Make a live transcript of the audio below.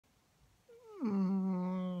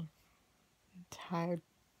tired.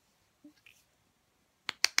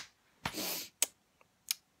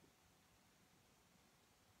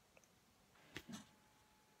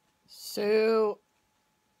 So,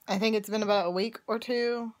 I think it's been about a week or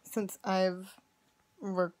two since I've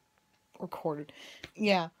recorded.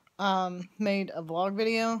 Yeah, made a vlog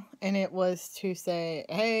video, and it was to say,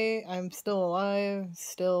 hey, I'm still alive,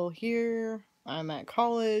 still here. I'm at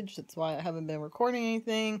college. That's why I haven't been recording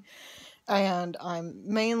anything. And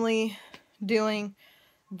I'm mainly doing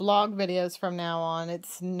vlog videos from now on.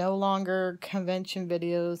 It's no longer convention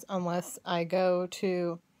videos unless I go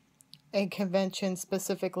to a convention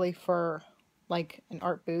specifically for like an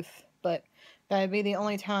art booth, but that would be the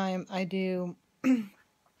only time I do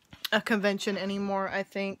a convention anymore, I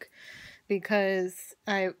think, because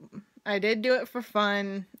I did do it for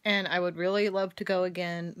fun and I would really love to go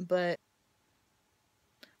again, but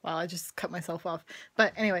wow, I just cut myself off.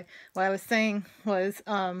 But anyway, what I was saying was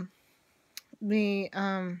probably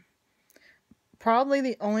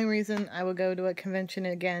the only reason I would go to a convention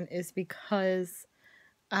again is because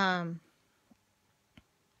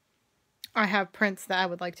I have prints that I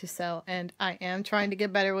would like to sell, and I am trying to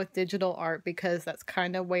get better with digital art because that's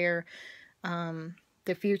kind of where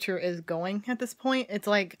the future is going at this point. It's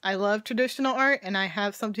like, I love traditional art and I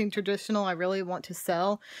have something traditional I really want to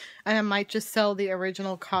sell, and I might just sell the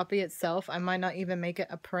original copy itself. I might not even make it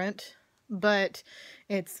a print, but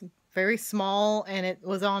it's very small and it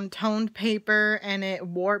was on toned paper and it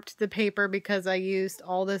warped the paper because I used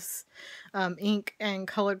all this ink and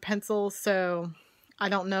colored pencils, so I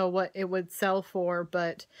don't know what it would sell for,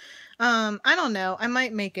 but I don't know. I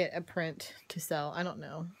might make it a print to sell. I don't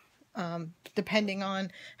know. Depending on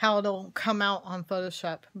how it'll come out on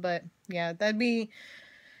Photoshop. But yeah, that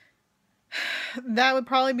would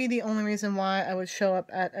probably be the only reason why I would show up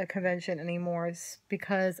at a convention anymore, is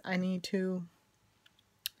because I need to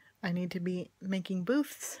be making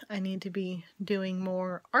booths. I need to be doing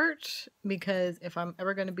more art, because if I'm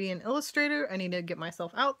ever going to be an illustrator, I need to get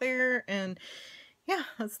myself out there, and yeah,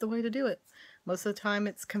 that's the way to do it. Most of the time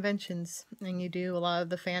it's conventions and you do a lot of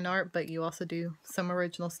the fan art, but you also do some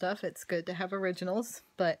original stuff. It's good to have originals,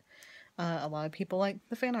 but a lot of people like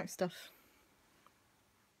the fan art stuff.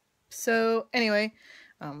 So anyway,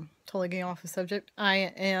 totally getting off the subject.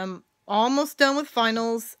 I am almost done with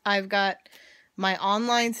finals. I've got my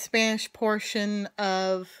online Spanish portion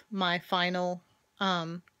of my final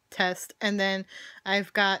test, and then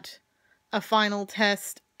I've got a final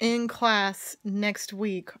test in class next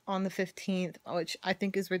week on the 15th, which I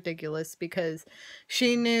think is ridiculous because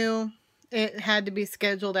she knew it had to be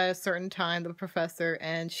scheduled at a certain time, the professor,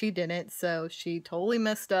 and she didn't, so she totally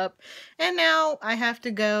messed up. And now I have to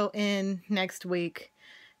go in next week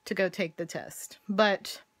to go take the test.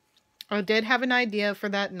 But I did have an idea for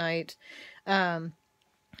that night. I'm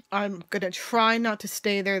gonna try not to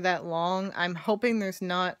stay there that long. I'm hoping there's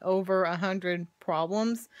not over 100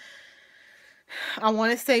 problems. I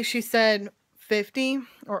want to say she said 50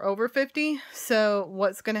 or over 50. So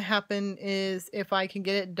what's going to happen is, if I can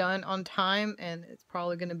get it done on time, and it's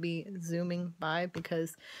probably going to be zooming by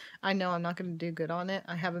because I know I'm not going to do good on it.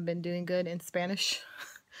 I haven't been doing good in Spanish.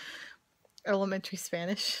 Elementary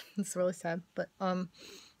Spanish. It's really sad. But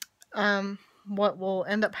what will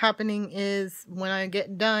end up happening is, when I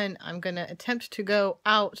get done, I'm going to attempt to go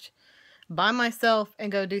out by myself and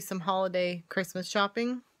go do some holiday Christmas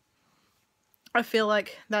shopping. I feel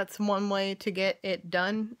like that's one way to get it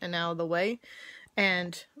done and out of the way,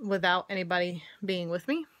 and without anybody being with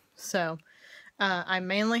me. So I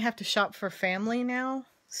mainly have to shop for family now.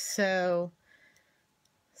 So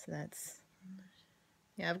that's,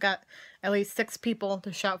 yeah, I've got at least 6 people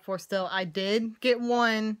to shop for still. I did get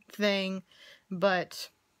one thing,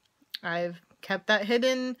 but I've kept that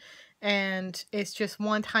hidden, and it's just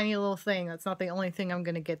one tiny little thing. That's not the only thing I'm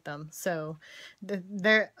going to get them. So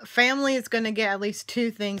their family is going to get at least 2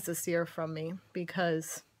 things this year from me,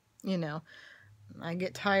 because, you know, I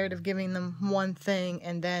get tired of giving them one thing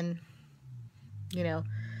and then, you know,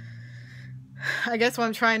 I guess what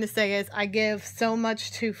I'm trying to say is, I give so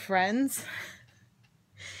much to friends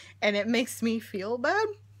and it makes me feel bad.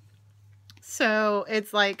 So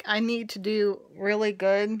it's like, I need to do really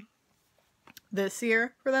good this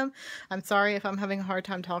year for them. I'm sorry if I'm having a hard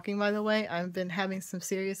time talking, by the way. I've been having some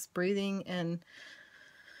serious breathing and,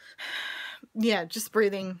 yeah, just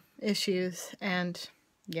breathing issues, and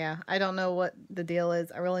yeah, I don't know what the deal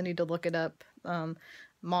is. I really need to look it up.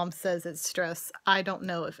 Mom says it's stress. I don't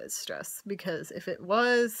know if it's stress, because if it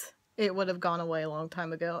was, it would have gone away a long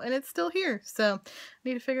time ago, and it's still here, so I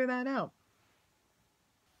need to figure that out.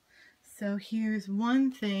 So here's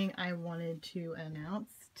one thing I wanted to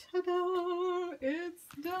announce. Ta-da! It's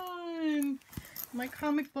done! my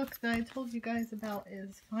comic book that I told you guys about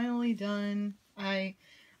is finally done. I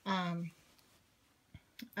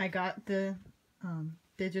got the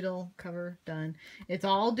digital cover done. It's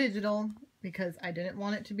all digital because I didn't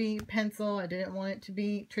want it to be pencil. I didn't want it to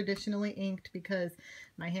be traditionally inked because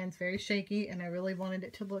my hand's very shaky and I really wanted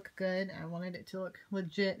it to look good. I wanted it to look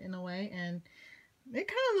legit in a way, and it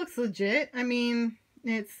kind of looks legit. I mean,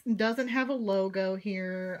 it doesn't have a logo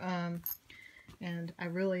here, and I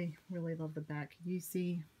really, really love the back. You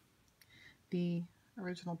see the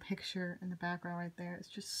original picture in the background right there. It's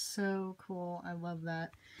just so cool. I love that.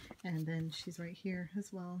 And then she's right here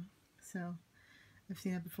as well. So I've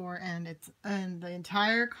seen it before, and the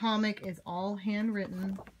entire comic is all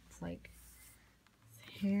handwritten. It's like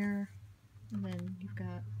here, and then you've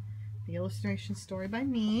got the illustration story by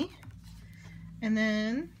me, and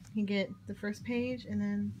then you get the first page, and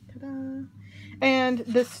then ta-da! And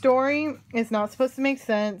the story is not supposed to make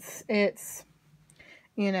sense. It's,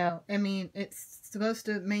 you know, I mean, it's supposed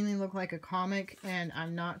to mainly look like a comic, and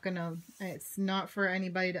it's not for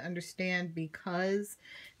anybody to understand because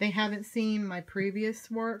they haven't seen my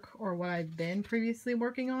previous work or what I've been previously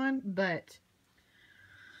working on. But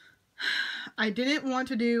I didn't want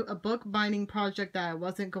to do a book binding project that I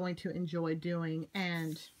wasn't going to enjoy doing,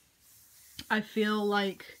 and I feel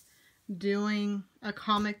like doing a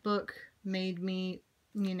comic book made me,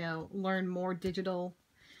 you know, learn more digital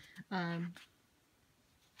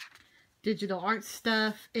art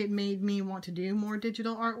stuff. It made me want to do more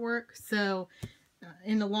digital artwork. So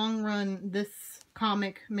in the long run, this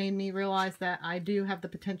comic made me realize that I do have the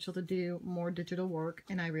potential to do more digital work,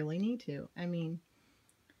 and I really need to. I mean,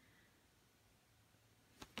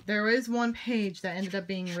 there is one page that ended up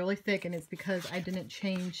being really thick, and it's because I didn't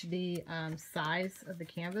change the size of the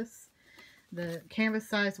canvas. The canvas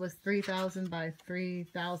size was 3,000 by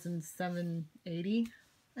 3,780,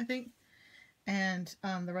 I think. And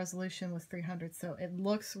the resolution was 300, so it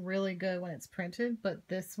looks really good when it's printed. But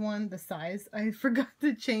this one, the size, I forgot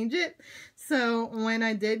to change it. So when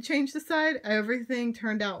I did change the size, everything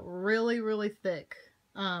turned out really, really thick.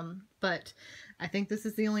 But I think this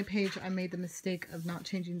is the only page I made the mistake of not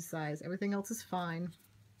changing the size. Everything else is fine.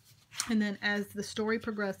 And then as the story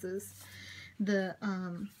progresses, the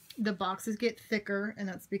boxes get thicker, and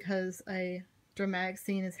that's because a dramatic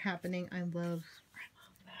scene is happening. I love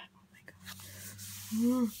that. Oh my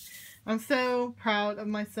god. I'm so proud of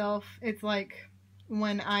myself. It's like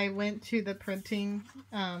when I went to the printing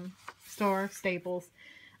store, Staples.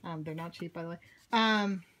 They're not cheap, by the way.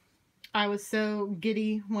 I was so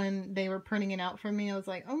giddy when they were printing it out for me. I was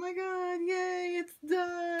like, oh my god, yay, it's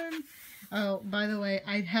done. Oh, by the way,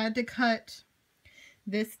 I had to cut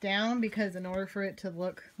this down because in order for it to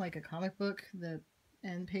look like a comic book, the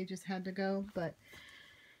end pages had to go. But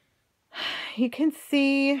you can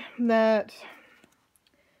see that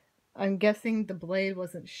I'm guessing the blade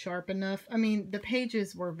wasn't sharp enough. I mean, the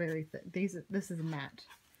pages were very thick. This is matte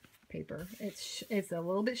paper. It's a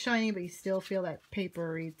little bit shiny, but you still feel that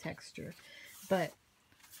papery texture. But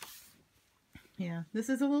yeah, this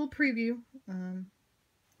is a little preview.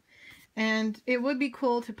 And it would be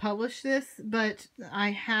cool to publish this, but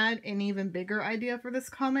I had an even bigger idea for this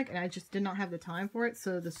comic, and I just did not have the time for it.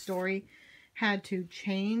 So the story had to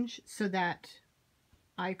change so that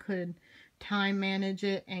I could time manage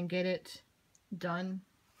it and get it done.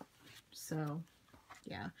 So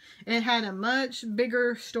yeah, it had a much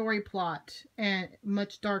bigger story plot and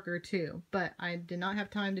much darker too, but I did not have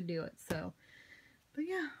time to do it. So, but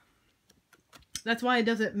yeah, that's why it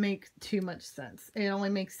doesn't make too much sense. It only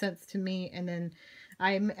makes sense to me. And then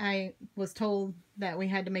I was told that we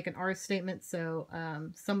had to make an art statement, so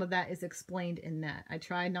some of that is explained in that. I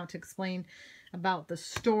tried not to explain about the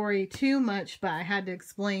story too much, but I had to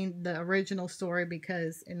explain the original story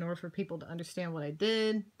because in order for people to understand what I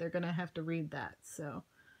did, they're gonna have to read that. So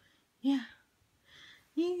yeah,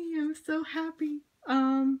 I'm so happy.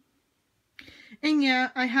 And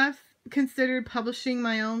yeah, I have considered publishing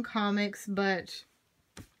my own comics, but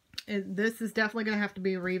this is definitely going to have to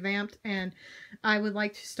be revamped, and I would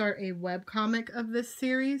like to start a web comic of this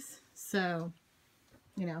series. So,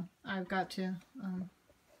 you know, I've got to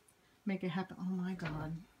make it happen. Oh my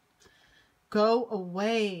god. Go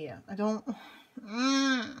away. I don't...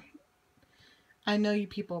 I know you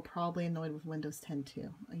people are probably annoyed with Windows 10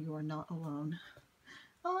 too. You are not alone.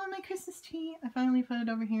 Oh, my Christmas tree. I finally put it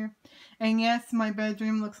over here. And yes, my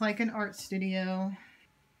bedroom looks like an art studio.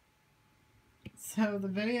 So the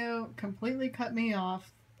video completely cut me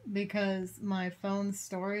off because my phone's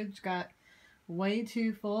storage got way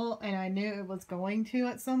too full, and I knew it was going to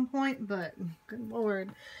at some point, but good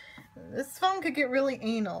lord, this phone could get really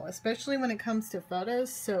anal, especially when it comes to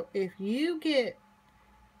photos. So if you get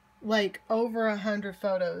like over 100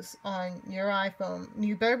 photos on your iPhone,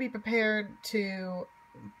 you better be prepared to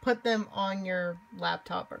put them on your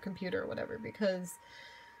laptop or computer or whatever, because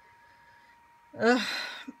uh,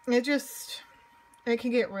 it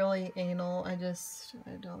can get really anal. I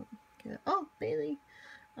don't get it. Oh, Bailey.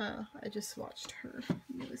 I just watched her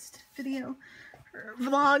newest video, her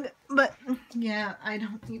vlog, but yeah, I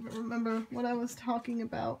don't even remember what I was talking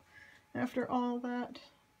about after all that,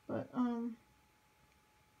 but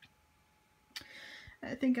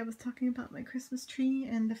I think I was talking about my Christmas tree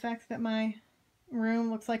and the fact that my room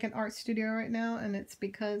looks like an art studio right now, and it's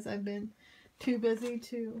because I've been too busy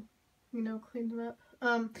to, clean it up.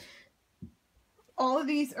 All of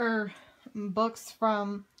these are books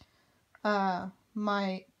from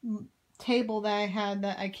my table that I had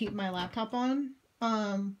that I keep my laptop on.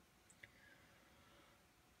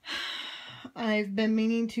 I've been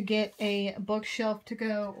meaning to get a bookshelf to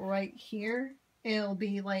go right here. It'll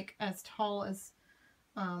be like as tall as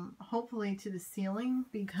hopefully to the ceiling,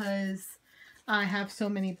 because I have so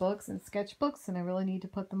many books and sketchbooks and I really need to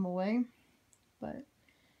put them away. But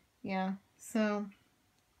yeah, so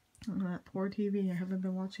that poor TV, I haven't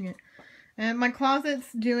been watching it. And my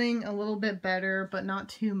closet's doing a little bit better, but not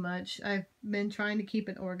too much. I've been trying to keep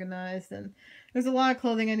it organized, and there's a lot of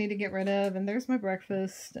clothing I need to get rid of, and there's my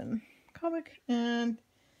breakfast and comic, and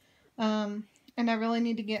I really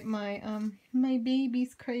need to get my my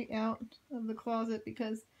baby's crate out of the closet,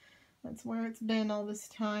 because that's where it's been all this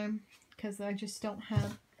time, because I just don't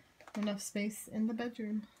have enough space in the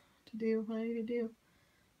bedroom to do what I need to do.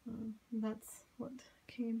 That's what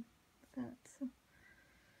came with that. So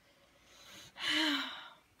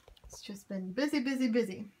it's just been busy, busy,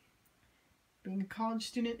 busy. Being a college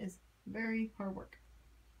student is very hard work,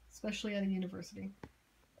 especially at a university.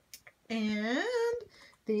 And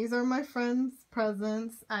these are my friends'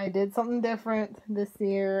 presents. I did something different this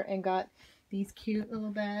year and got these cute little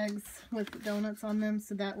bags with donuts on them,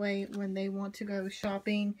 so that way when they want to go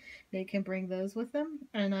shopping, they can bring those with them.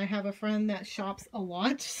 And I have a friend that shops a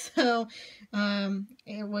lot, so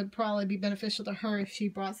it would probably be beneficial to her if she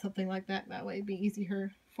brought something like that. That way it'd be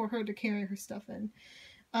easier for her to carry her stuff in.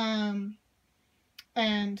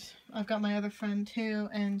 And I've got my other friend too,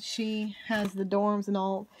 and she has the dorms and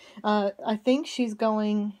all. I think she's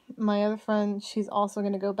going, my other friend, she's also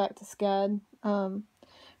going to go back to SCAD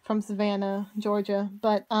from Savannah, Georgia.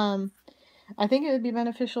 But I think it would be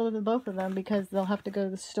beneficial to the both of them, because they'll have to go to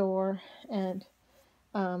the store and,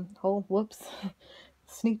 oh, whoops,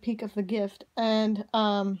 sneak peek of the gift. And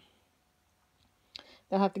they'll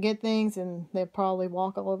have to get things, and they'll probably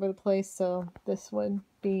walk all over the place, so this would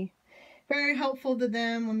be very helpful to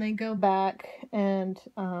them when they go back, and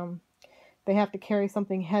they have to carry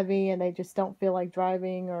something heavy and they just don't feel like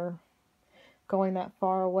driving or going that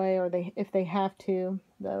far away, or if they have to,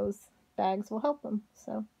 those bags will help them.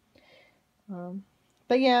 So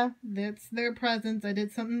but yeah, that's their presents. I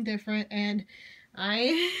did something different, and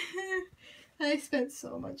I I spent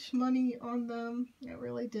so much money on them. I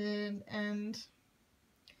really did. And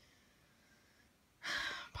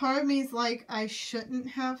part of me is like, I shouldn't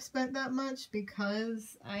have spent that much,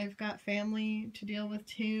 because I've got family to deal with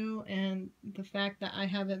too, and the fact that I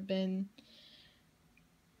haven't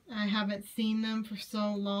seen them for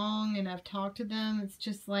so long, and I've talked to them, it's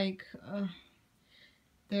just like,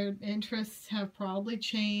 their interests have probably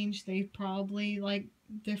changed. They probably like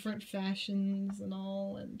different fashions and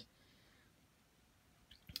all, and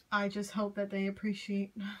I just hope that they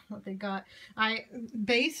appreciate what they got.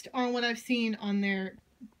 Based on what I've seen on their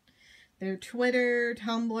Twitter,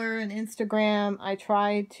 Tumblr, and Instagram, I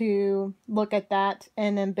try to look at that,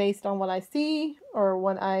 and then based on what I see, or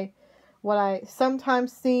what I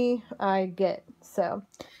sometimes see, I get. So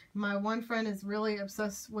my one friend is really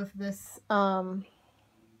obsessed with this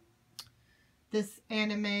this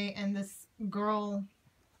anime and this girl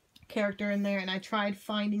character in there, and I tried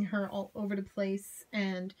finding her all over the place,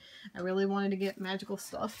 and I really wanted to get magical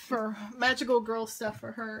girl stuff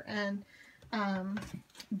for her, and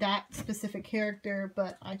that specific character,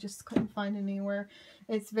 but I just couldn't find it anywhere.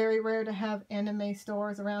 It's very rare to have anime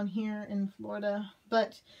stores around here in Florida,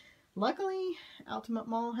 but luckily Ultimate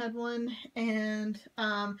Mall had one, and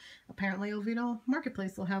apparently Oviedo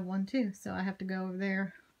Marketplace will have one too, so I have to go over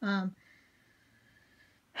there.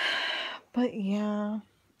 But yeah.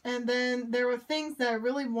 And then there were things that I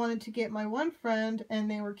really wanted to get my one friend, and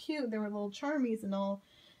they were cute. They were little charmies and all,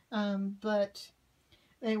 but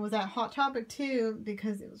it was at Hot Topic too,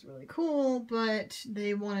 because it was really cool, but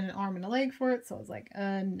they wanted an arm and a leg for it, so I was like,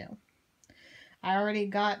 no. I already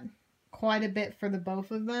got quite a bit for the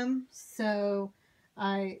both of them, so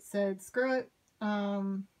I said, screw it,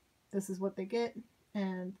 this is what they get,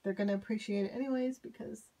 and they're gonna appreciate it anyways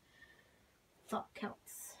because thought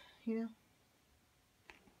counts, you know?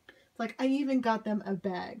 It's like I even got them a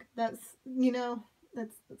bag. That's, you know,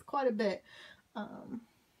 that's quite a bit.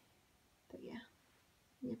 But yeah.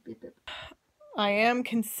 Yep. I am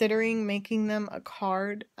considering making them a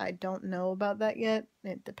card. I don't know about that yet.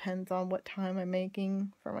 It depends on what time I'm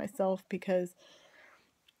making for myself because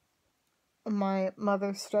my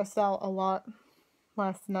mother stressed out a lot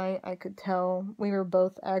last night. I could tell we were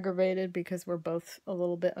both aggravated because we're both a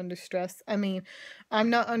little bit under stress. I mean, I'm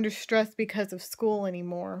not under stress because of school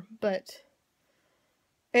anymore, but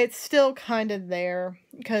it's still kind of there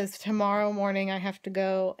because tomorrow morning I have to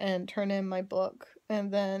go and turn in my book,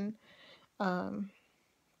 and then I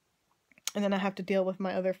have to deal with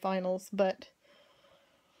my other finals, but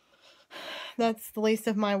that's the least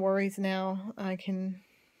of my worries now. I can,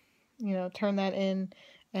 you know, turn that in,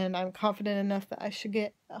 and I'm confident enough that I should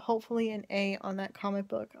get hopefully an A on that comic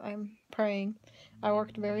book. I'm praying. I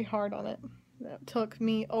worked very hard on it. That took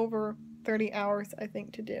me over 30 hours, I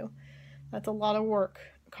think, to do. That's a lot of work.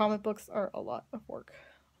 Comic books are a lot of work.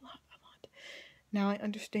 A lot. Now I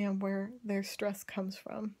understand where their stress comes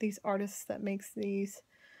from. These artists that makes these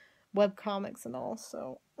web comics and all.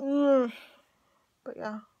 So, but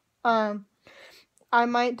yeah. I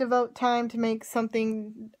might devote time to make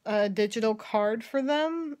something, a digital card for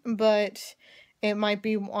them, but it might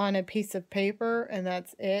be on a piece of paper and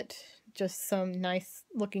that's it. Just some nice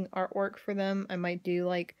looking artwork for them. I might do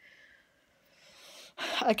like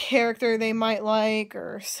a character they might like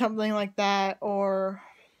or something like that, or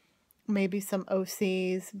maybe some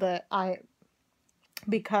OCs, but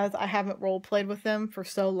because I haven't role played with them for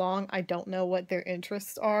so long, I don't know what their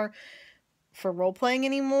interests are for role playing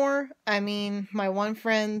anymore. I mean, my one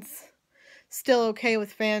friend's still okay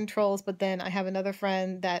with fan trolls, but then I have another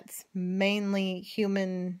friend that's mainly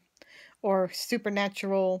human or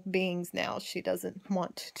supernatural beings now. She doesn't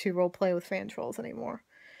want to role play with fan trolls anymore.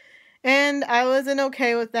 And I wasn't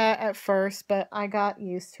okay with that at first, but I got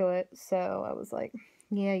used to it. So I was like,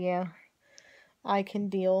 yeah, I can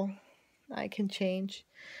deal. I can change.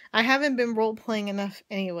 I haven't been role playing enough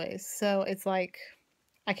anyways, so it's like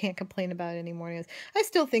I can't complain about it anymore. Anyways. I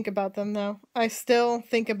still think about them though. I still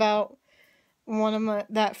think about one of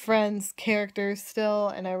that friend's characters still,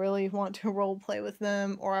 and I really want to role play with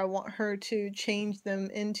them, or I want her to change them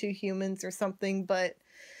into humans or something, but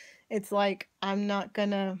it's like I'm not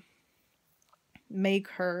gonna make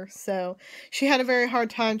her. So she had a very hard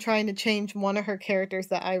time trying to change one of her characters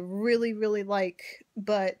that I really like,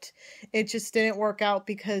 but it just didn't work out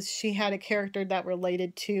because she had a character that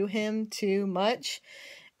related to him too much,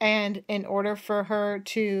 and in order for her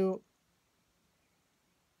to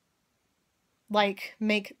like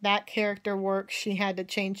make that character work, she had to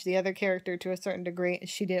change the other character to a certain degree, and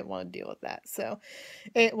she didn't want to deal with that. So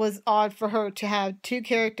it was odd for her to have two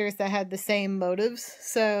characters that had the same motives.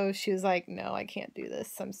 So she was like, no, I can't do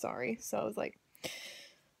this, I'm sorry. So I was like,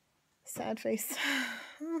 sad face.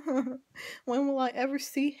 When will I ever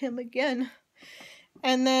see him again?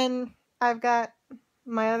 And then I've got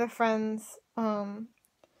my other friends.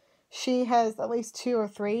 She has at least 2 or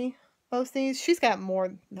 3 OCs. She's got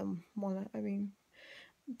more than one, I mean,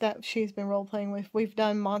 that she's been role playing with. We've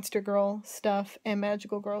done Monster Girl stuff and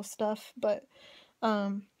Magical Girl stuff, but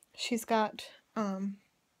she's got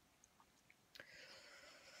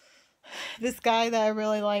this guy that I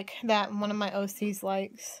really like, that one of my OCs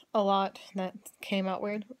likes a lot. That came out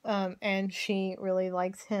weird. And she really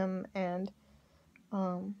likes him, and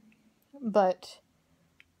but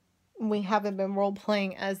we haven't been role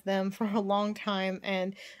playing as them for a long time,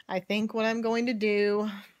 and I think what I'm going to do.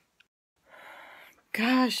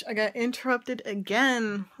 Gosh, I got interrupted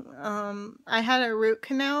again. I had a root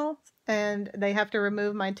canal, and they have to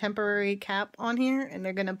remove my temporary cap on here, and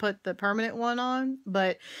they're gonna put the permanent one on,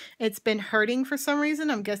 but it's been hurting for some reason.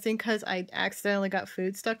 I'm guessing because I accidentally got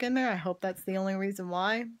food stuck in there. I hope that's the only reason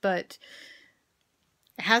why, but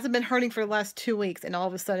it hasn't been hurting for the last 2 weeks, and all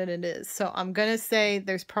of a sudden it is. So I'm gonna say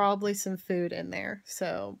there's probably some food in there,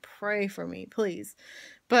 so pray for me, please.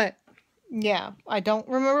 But yeah, I don't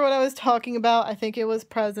remember what I was talking about. I think it was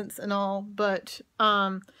presents and all, but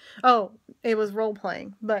oh, it was role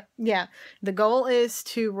playing. But yeah, the goal is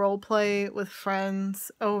to role play with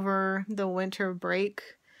friends over the winter break.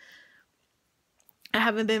 I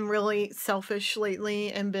haven't been really selfish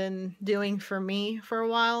lately and been doing for me for a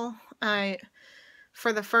while.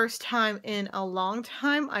 For the first time in a long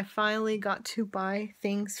time, I finally got to buy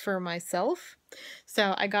things for myself.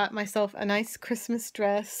 So I got myself a nice Christmas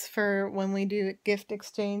dress for when we do gift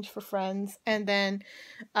exchange for friends. And then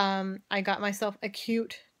I got myself a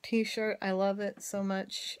cute t-shirt. I love it so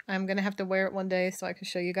much. I'm gonna have to wear it one day so I can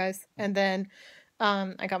show you guys. And then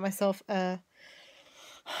I got myself a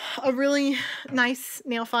really nice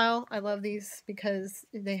nail file. I love these because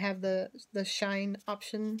they have the shine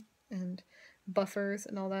option and buffers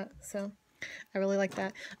and all that. So I really like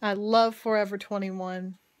that. I love Forever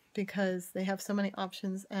 21 because they have so many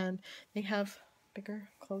options and they have bigger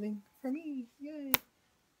clothing for me. Yay.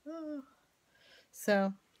 Oh.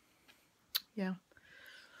 So, yeah.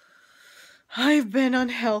 I've been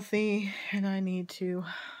unhealthy and I need to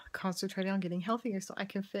concentrate on getting healthier so I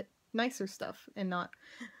can fit nicer stuff and not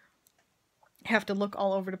have to look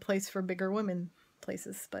all over the place for bigger women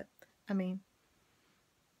places. But, I mean,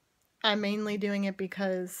 I'm mainly doing it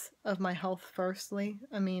because of my health firstly.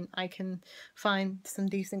 I mean, I can find some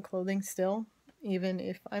decent clothing still, even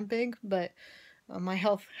if I'm big, but my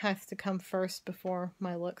health has to come first before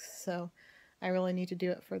my looks, so I really need to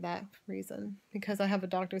do it for that reason. Because I have a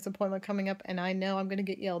doctor's appointment coming up, and I know I'm going to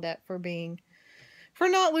get yelled at for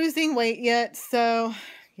not losing weight yet, so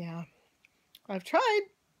yeah. I've tried.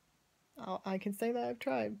 I can say that I've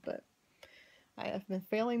tried, but I have been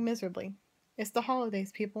failing miserably. It's the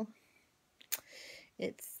holidays, people.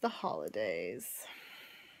 It's the holidays.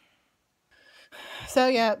 So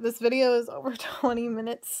yeah, this video is over 20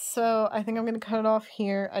 minutes, so I think I'm going to cut it off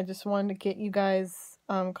here. I just wanted to get you guys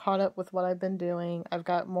caught up with what I've been doing. I've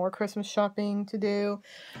got more Christmas shopping to do.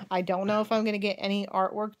 I don't know if I'm going to get any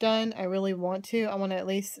artwork done. I really want to. I want to at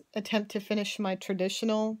least attempt to finish my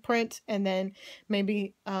traditional print and then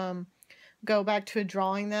maybe go back to a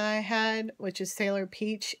drawing that I had, which is Sailor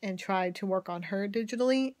Peach, and try to work on her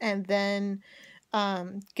digitally, and then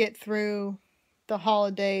get through the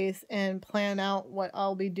holidays and plan out what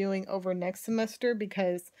I'll be doing over next semester,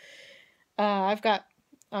 because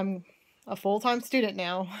I'm a full-time student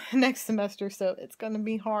now next semester, so it's going to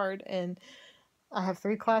be hard, and I have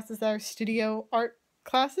 3 classes that are studio art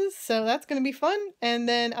classes, so that's going to be fun. And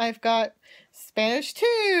then I've got Spanish too.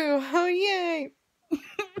 Oh, yay.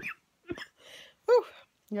 Whew.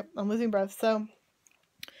 Yep, I'm losing breath. So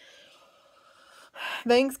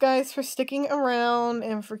thanks guys for sticking around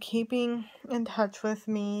and for keeping in touch with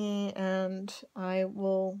me, and I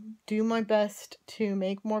will do my best to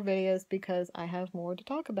make more videos because I have more to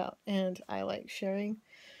talk about, and I like sharing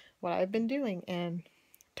what I've been doing, and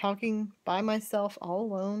talking by myself all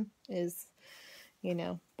alone is, you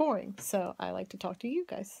know, boring, so I like to talk to you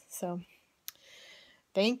guys. So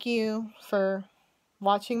thank you for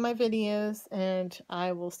watching my videos, and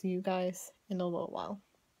I will see you guys in a little while.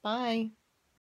 Bye.